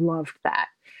 So I loved that.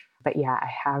 But yeah, I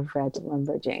have read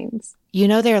Lumberjanes.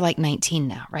 They're 19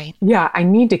 now, right? Yeah, I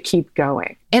need to keep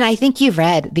going. And I think you've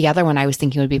read the other one I was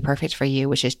thinking would be perfect for you,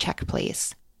 which is Check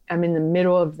Please. I'm in the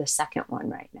middle of the second one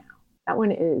right now. That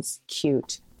one is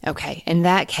cute. Okay. In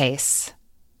that case,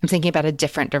 I'm thinking about a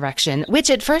different direction, which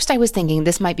at first I was thinking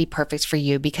this might be perfect for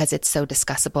you because it's so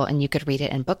discussable and you could read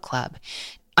it in book club.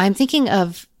 I'm thinking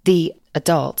of the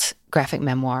adult graphic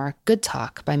memoir, Good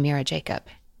Talk by Mira Jacob.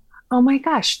 Oh my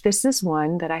gosh, this is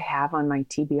one that I have on my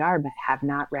TBR but have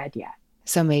not read yet.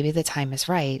 So maybe the time is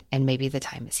right and maybe the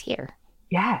time is here.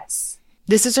 Yes.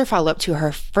 This is her follow-up to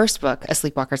her first book, A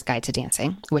Sleepwalker's Guide to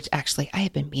Dancing, which actually I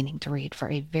have been meaning to read for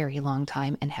a very long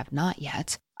time and have not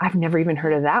yet. I've never even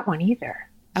heard of that one either.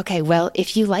 Okay, well,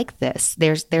 if you like this,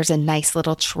 there's a nice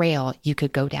little trail you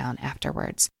could go down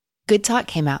afterwards. Good Talk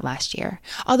came out last year.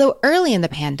 Although early in the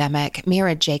pandemic,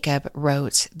 Mira Jacob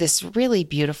wrote this really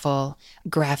beautiful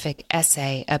graphic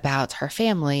essay about her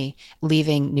family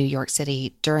leaving New York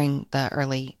City during the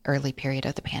early period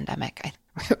of the pandemic.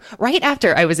 Right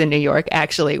after I was in New York,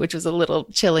 actually, which was a little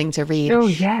chilling to read. Oh,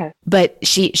 yeah. But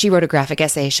she wrote a graphic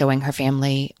essay showing her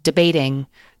family debating,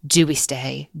 do we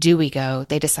stay? Do we go?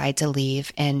 They decide to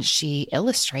leave. And she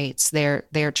illustrates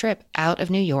their trip out of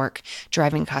New York,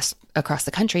 driving across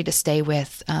the country to stay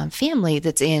with family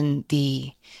that's in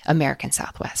the American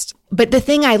Southwest. But the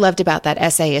thing I loved about that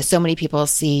essay is so many people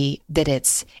see that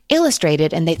it's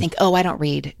illustrated and they think, oh, I don't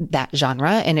read that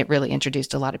genre. And it really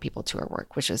introduced a lot of people to her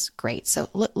work, which is great. So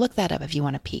look that up if you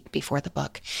want to peek before the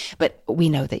book. But we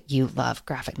know that you love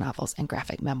graphic novels and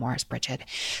graphic memoirs, Bridget.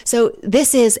 So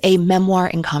this is a memoir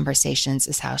in conversations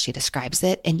is how she describes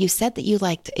it. And you said that you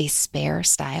liked a spare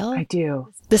style. I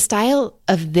do. The style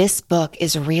of this book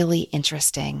is really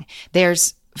interesting.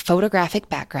 There's photographic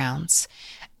backgrounds,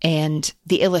 and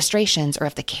the illustrations are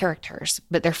of the characters,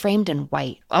 but they're framed in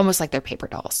white, almost like they're paper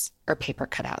dolls or paper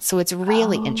cutouts. So it's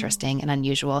really interesting and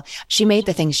unusual. She made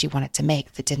the things she wanted to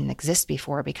make that didn't exist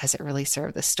before because it really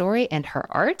served the story and her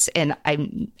art. And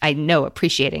I know,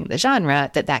 appreciating the genre,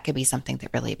 that could be something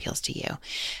that really appeals to you.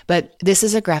 But this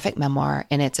is a graphic memoir,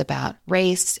 and it's about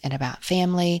race and about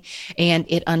family, and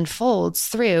it unfolds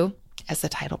through, as the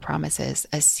title promises,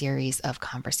 a series of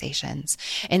conversations.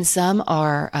 And some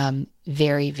are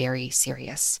very, very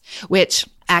serious, which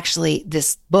actually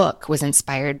this book was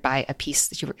inspired by a piece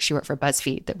that she wrote for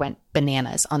BuzzFeed that went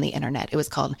bananas on the internet. It was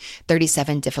called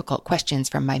 37 Difficult Questions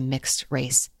from My Mixed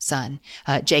Race Son.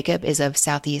 Jacob is of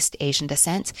Southeast Asian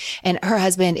descent, and her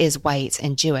husband is white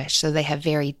and Jewish. So they have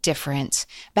very different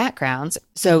backgrounds.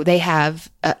 So they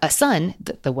have a son,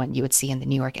 the one you would see in the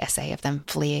New York essay of them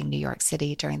fleeing New York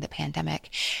City during the pandemic.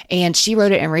 And she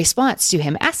wrote it in response to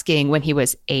him asking when he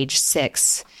was age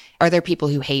 6, are there people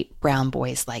who hate brown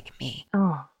boys like me?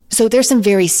 Oh. So there's some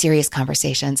very serious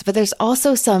conversations, but there's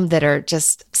also some that are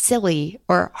just silly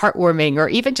or heartwarming or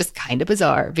even just kind of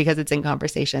bizarre because it's in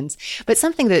conversations. But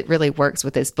something that really works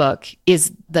with this book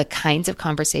is the kinds of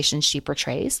conversations she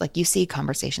portrays. Like, you see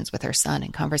conversations with her son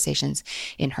and conversations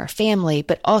in her family,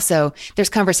 but also there's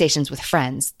conversations with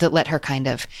friends that let her kind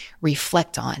of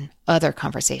reflect on other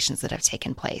conversations that have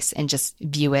taken place and just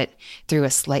view it through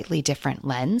a slightly different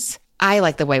lens. I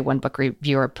like the way one book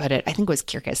reviewer put it. I think it was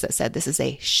Kirkus that said this is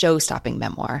a show-stopping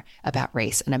memoir about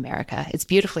race in America. It's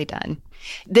beautifully done.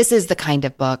 This is the kind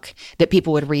of book that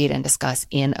people would read and discuss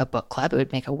in a book club. It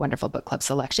would make a wonderful book club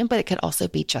selection, but it could also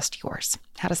be just yours.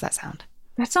 How does that sound?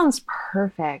 That sounds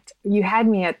perfect. You had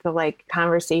me at the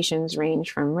conversations range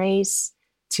from race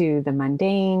to the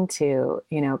mundane to,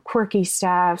 quirky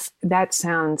stuff. That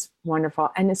sounds wonderful.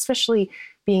 And especially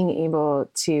being able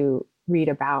to read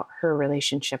about her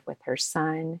relationship with her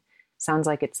son. Sounds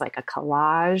like it's like a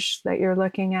collage that you're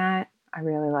looking at. I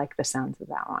really like the sounds of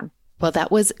that one. Well,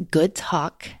 that was Good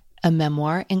Talk, a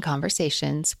memoir in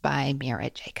conversations by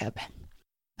Mira Jacob.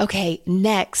 Okay,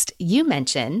 next, you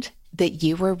mentioned that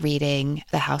you were reading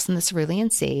The House in the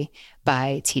Cerulean Sea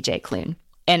by T.J. Klune.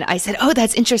 And I said, oh,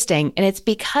 that's interesting. And it's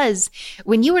because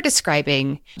when you were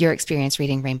describing your experience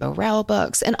reading Rainbow Rowell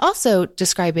books and also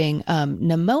describing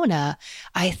Nimona,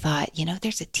 I thought,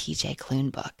 there's a T.J.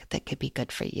 Klune book that could be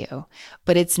good for you.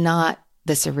 But it's not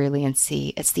The Cerulean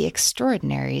Sea. It's The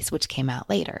Extraordinaries, which came out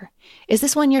later. Is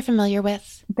this one you're familiar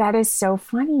with? That is so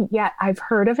funny. Yeah, I've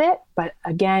heard of it. But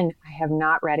again, I have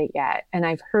not read it yet. And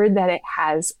I've heard that it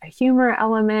has a humor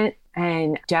element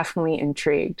and definitely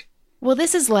intrigued. Well,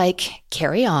 this is like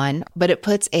Carry On, but it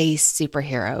puts a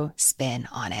superhero spin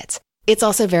on it. It's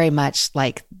also very much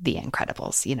like The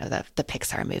Incredibles, the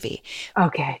Pixar movie.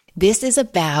 Okay. This is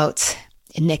about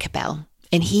Nick Bell,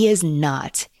 and he is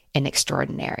not an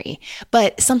extraordinary.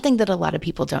 But something that a lot of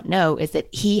people don't know is that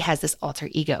he has this alter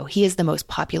ego. He is the most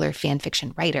popular fan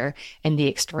fiction writer in the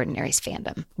Extraordinaries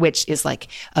fandom, which is like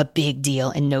a big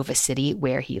deal in Nova City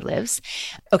where he lives.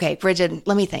 Okay, Bridget,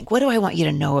 let me think. What do I want you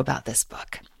to know about this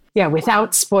book? Yeah,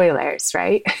 without spoilers,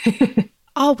 right?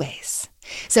 Always.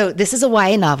 So this is a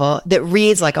YA novel that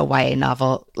reads like a YA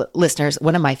novel. Listeners,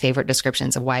 one of my favorite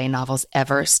descriptions of YA novels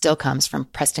ever still comes from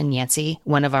Preston Yancey,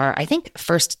 one of our, I think,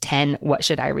 first 10 What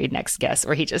Should I Read Next guests,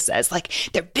 where he just says,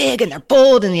 they're big and they're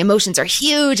bold and the emotions are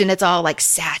huge and it's all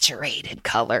saturated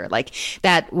color.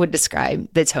 That would describe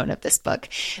the tone of this book.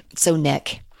 So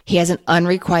Nick, he has an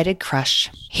unrequited crush.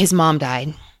 His mom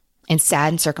died in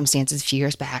sad circumstances a few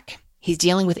years back. He's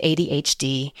dealing with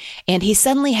ADHD, and he's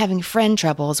suddenly having friend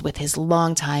troubles with his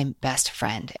longtime best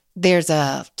friend. There's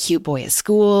a cute boy at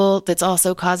school that's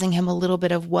also causing him a little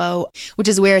bit of woe, which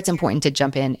is where it's important to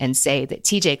jump in and say that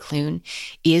T.J. Klune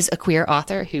is a queer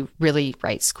author who really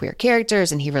writes queer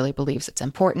characters, and he really believes it's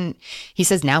important. He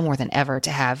says now more than ever to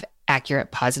have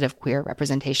accurate, positive queer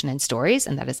representation in stories,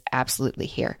 and that is absolutely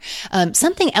here.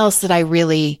 Something else that I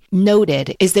really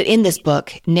noted is that in this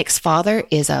book, Nick's father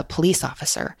is a police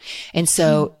officer. And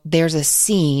so there's a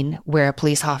scene where a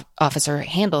police officer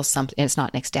handles something, and it's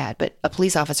not Nick's dad, but a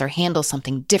police officer handles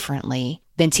something differently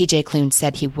than T.J. Klune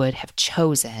said he would have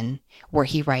chosen were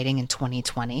he writing in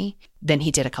 2020 than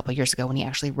he did a couple years ago when he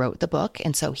actually wrote the book.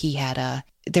 And so he had a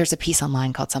there's a piece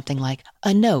online called something like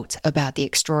A Note About the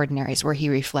Extraordinaries, where he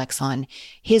reflects on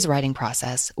his writing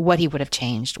process, what he would have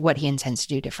changed, what he intends to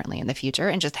do differently in the future,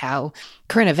 and just how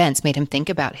current events made him think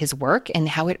about his work and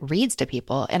how it reads to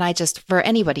people. And I just, for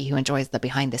anybody who enjoys the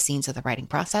behind the scenes of the writing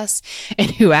process and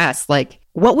who asks, like,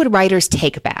 what would writers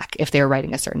take back if they were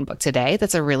writing a certain book today?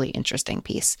 That's a really interesting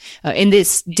piece. And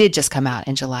this did just come out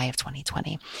in July of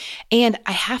 2020. And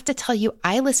I have to tell you,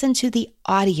 I listened to the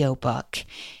audiobook,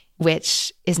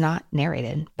 which is not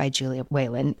narrated by Julia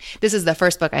Whalen. This is the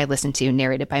first book I listened to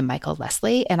narrated by Michael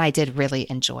Leslie, and I did really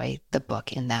enjoy the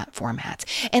book in that format.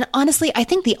 And honestly, I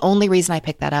think the only reason I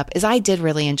picked that up is I did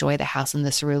really enjoy The House in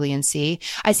the Cerulean Sea.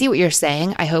 I see what you're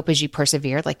saying. I hope as you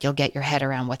persevere, like you'll get your head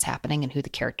around what's happening and who the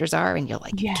characters are, and you'll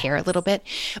care a little bit.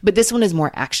 But this one is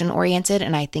more action oriented,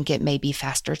 and I think it may be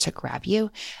faster to grab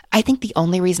you. I think the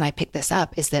only reason I picked this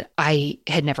up is that I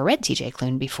had never read TJ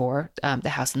Klune before, The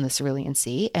House in the Cerulean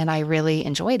Sea, and I really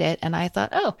enjoyed it. And I thought,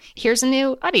 oh, here's a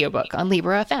new audiobook on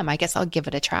Libro FM. I guess I'll give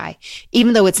it a try.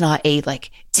 Even though it's not a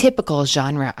like typical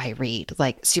genre I read,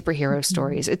 like superhero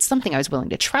stories, it's something I was willing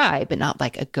to try, but not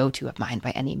like a go-to of mine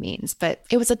by any means. But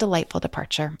it was a delightful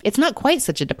departure. It's not quite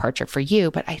such a departure for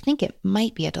you, but I think it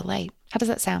might be a delight. How does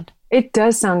that sound? It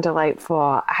does sound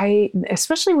delightful.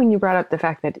 Especially when you brought up the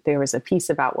fact that there was a piece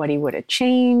about what he would have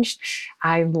changed.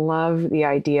 I love the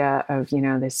idea of,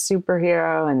 this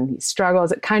superhero and these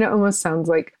struggles. It kind of almost sounds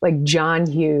like John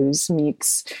Hughes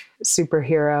meets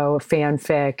superhero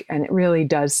fanfic. And it really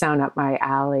does sound up my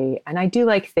alley. And I do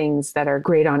like things that are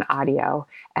great on audio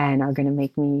and are going to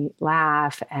make me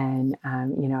laugh. And,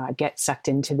 I get sucked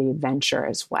into the adventure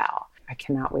as well. I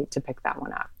cannot wait to pick that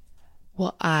one up.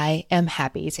 Well, I am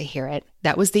happy to hear it.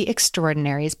 That was The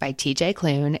Extraordinaries by TJ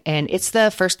Klune, and it's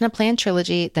the first in a planned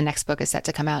trilogy. The next book is set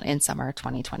to come out in summer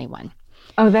 2021.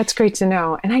 Oh, that's great to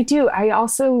know. And I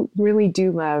also really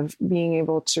do love being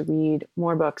able to read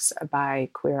more books by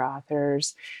queer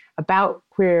authors, about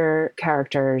queer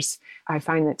characters. I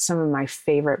find that some of my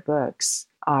favorite books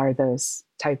are those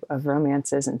type of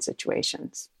romances and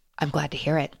situations. I'm glad to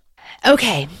hear it.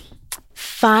 Okay,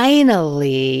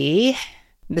 finally,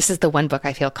 this is the one book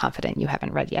I feel confident you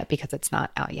haven't read yet because it's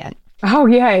not out yet. Oh,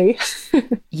 yay.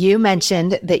 You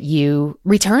mentioned that you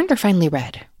returned or finally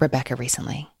read Rebecca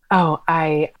recently. Oh,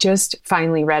 I just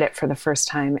finally read it for the first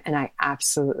time and I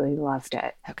absolutely loved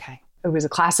it. Okay. It was a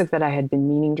classic that I had been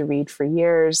meaning to read for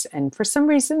years and for some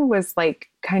reason was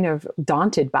kind of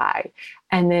daunted by.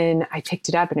 And then I picked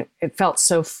it up and it felt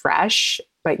so fresh,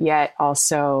 but yet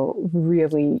also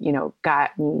really,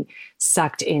 got me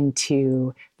sucked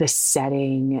into the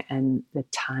setting and the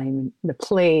time, the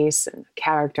place and the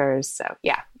characters. So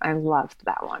yeah, I loved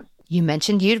that one. You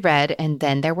mentioned you'd read And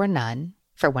Then There Were None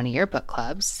for one of your book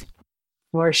clubs.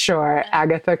 For sure.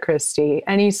 Agatha Christie,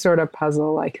 any sort of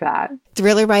puzzle like that.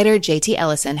 Thriller writer J.T.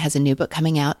 Ellison has a new book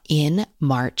coming out in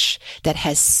March that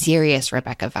has serious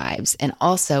Rebecca vibes and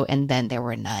also And Then There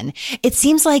Were None. It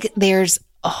seems like there's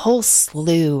a whole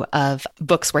slew of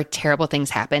books where terrible things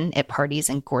happen at parties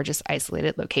in gorgeous,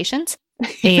 isolated locations.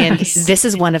 And yes. This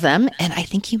is one of them. And I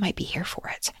think you might be here for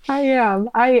it. I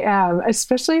am.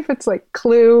 Especially if it's like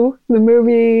Clue, the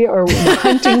movie, or The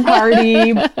Hunting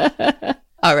Party.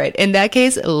 All right. In that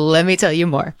case, let me tell you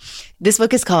more. This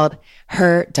book is called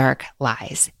Her Dark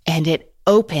Lies, and it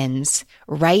opens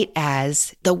right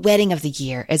as the wedding of the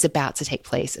year is about to take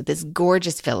place at this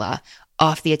gorgeous villa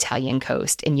off the Italian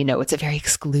coast. And it's a very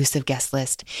exclusive guest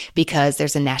list because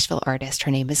there's a Nashville artist.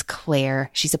 Her name is Claire.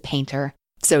 She's a painter.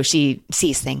 So she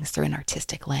sees things through an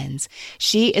artistic lens.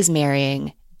 She is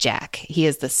marrying Jack. He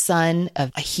is the son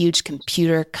of a huge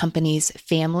computer company's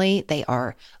family. They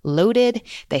are loaded.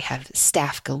 They have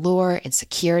staff galore and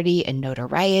security and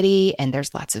notoriety. And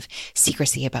there's lots of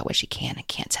secrecy about what she can and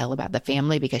can't tell about the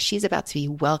family because she's about to be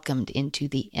welcomed into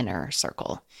the inner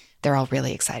circle. They're all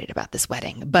really excited about this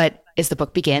wedding. But as the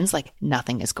book begins,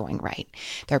 nothing is going right.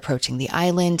 They're approaching the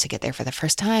island to get there for the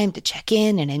first time to check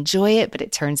in and enjoy it. But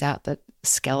it turns out that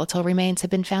skeletal remains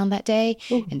have been found that day.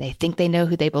 Ooh. And they think they know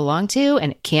who they belong to.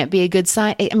 And it can't be a good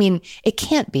sign. It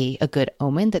can't be a good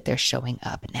omen that they're showing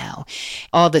up now.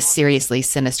 All the seriously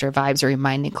sinister vibes are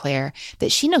reminding Claire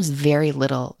that she knows very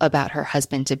little about her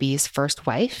husband-to-be's first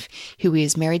wife, who he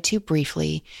was married to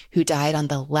briefly, who died on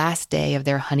the last day of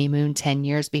their honeymoon 10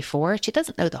 years before. She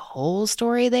doesn't know the whole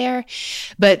story there,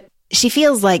 but she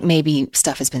feels like maybe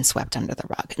stuff has been swept under the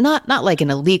rug. Not like in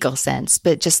a legal sense,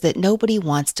 but just that nobody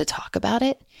wants to talk about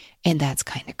it. And that's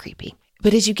kind of creepy.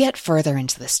 But as you get further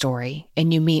into the story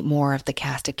and you meet more of the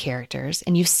cast of characters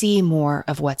and you see more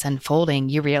of what's unfolding,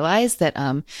 you realize that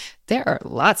there are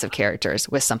lots of characters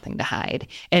with something to hide.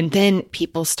 And then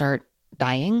people start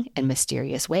dying in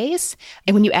mysterious ways.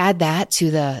 And when you add that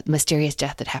to the mysterious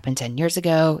death that happened 10 years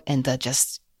ago and the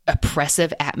just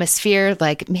oppressive atmosphere,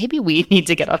 like maybe we need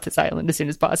to get off this island as soon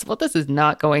as possible. This is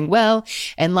not going well,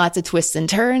 and lots of twists and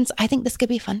turns. I think this could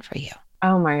be fun for you.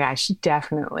 Oh my gosh,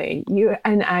 definitely. You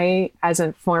and I, as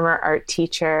a former art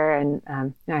teacher, and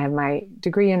I have my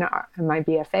degree in art, my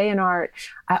BFA in art,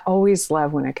 I always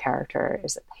love when a character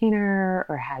is a painter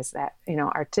or has that,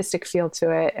 artistic feel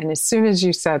to it. And as soon as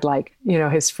you said, like,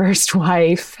 his first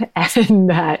wife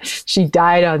and that she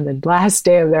died on the last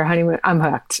day of their honeymoon, I'm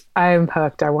hooked. I'm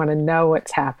hooked. I want to know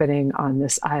what's happening on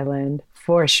this island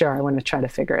for sure. I want to try to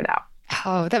figure it out.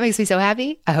 Oh, that makes me so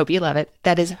happy. I hope you love it.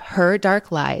 That is Her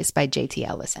Dark Lies by J.T.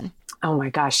 Ellison. Oh my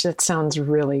gosh, that sounds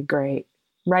really great.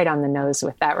 Right on the nose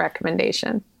with that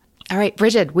recommendation. All right,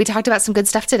 Bridget, we talked about some good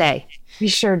stuff today. We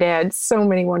sure did. So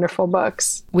many wonderful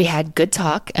books. We had Good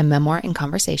Talk, a memoir in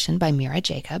conversation by Mira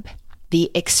Jacob, The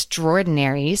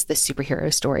Extraordinaries, the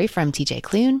superhero story from T.J.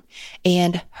 Klune,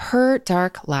 and Her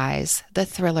Dark Lies, the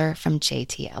thriller from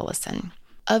J.T. Ellison.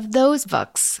 Of those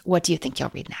books, what do you think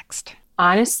you'll read next?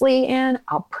 Honestly, Anne,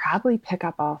 I'll probably pick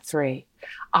up all three.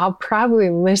 I'll probably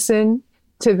listen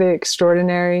to The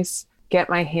Extraordinaries, get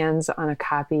my hands on a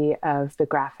copy of the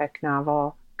graphic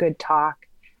novel, Good Talk,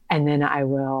 and then I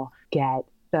will get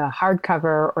the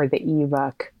hardcover or the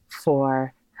ebook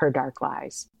for Her Dark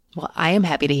Lies. Well, I am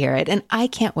happy to hear it, and I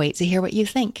can't wait to hear what you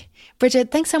think.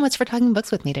 Bridget, thanks so much for talking books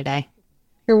with me today.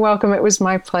 You're welcome. It was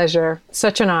my pleasure.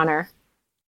 Such an honor.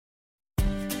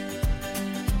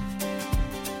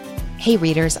 Hey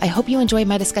readers, I hope you enjoyed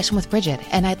my discussion with Bridget,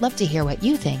 and I'd love to hear what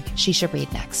you think she should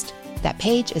read next. That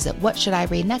page is at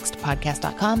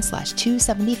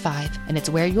whatshouldireadnextpodcast.com/275, and it's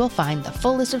where you will find the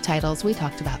full list of titles we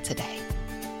talked about today.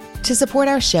 To support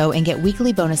our show and get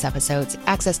weekly bonus episodes,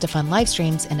 access to fun live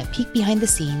streams, and a peek behind the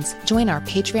scenes, join our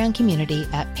Patreon community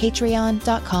at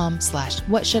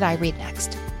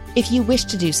patreon.com/whatshouldireadnext. If you wish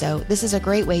to do so, this is a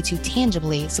great way to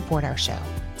tangibly support our show.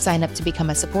 Sign up to become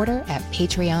a supporter at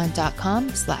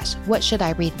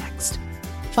patreon.com/whatshouldireadnext.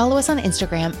 Follow us on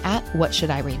Instagram at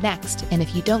whatshouldireadnext. And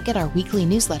if you don't get our weekly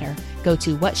newsletter, go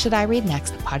to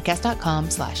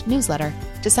whatshouldireadnextpodcast.com/newsletter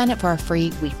to sign up for our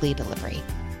free weekly delivery.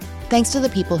 Thanks to the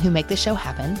people who make this show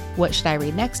happen, What Should I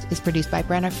Read Next is produced by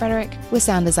Brenna Frederick with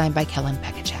sound design by Kellen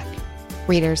Pekacek.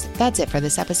 Readers, that's it for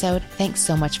this episode. Thanks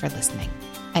so much for listening.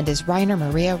 And as Rainer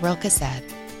Maria Rilke said,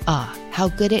 how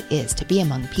good it is to be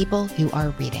among people who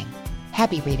are reading.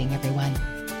 Happy reading, everyone.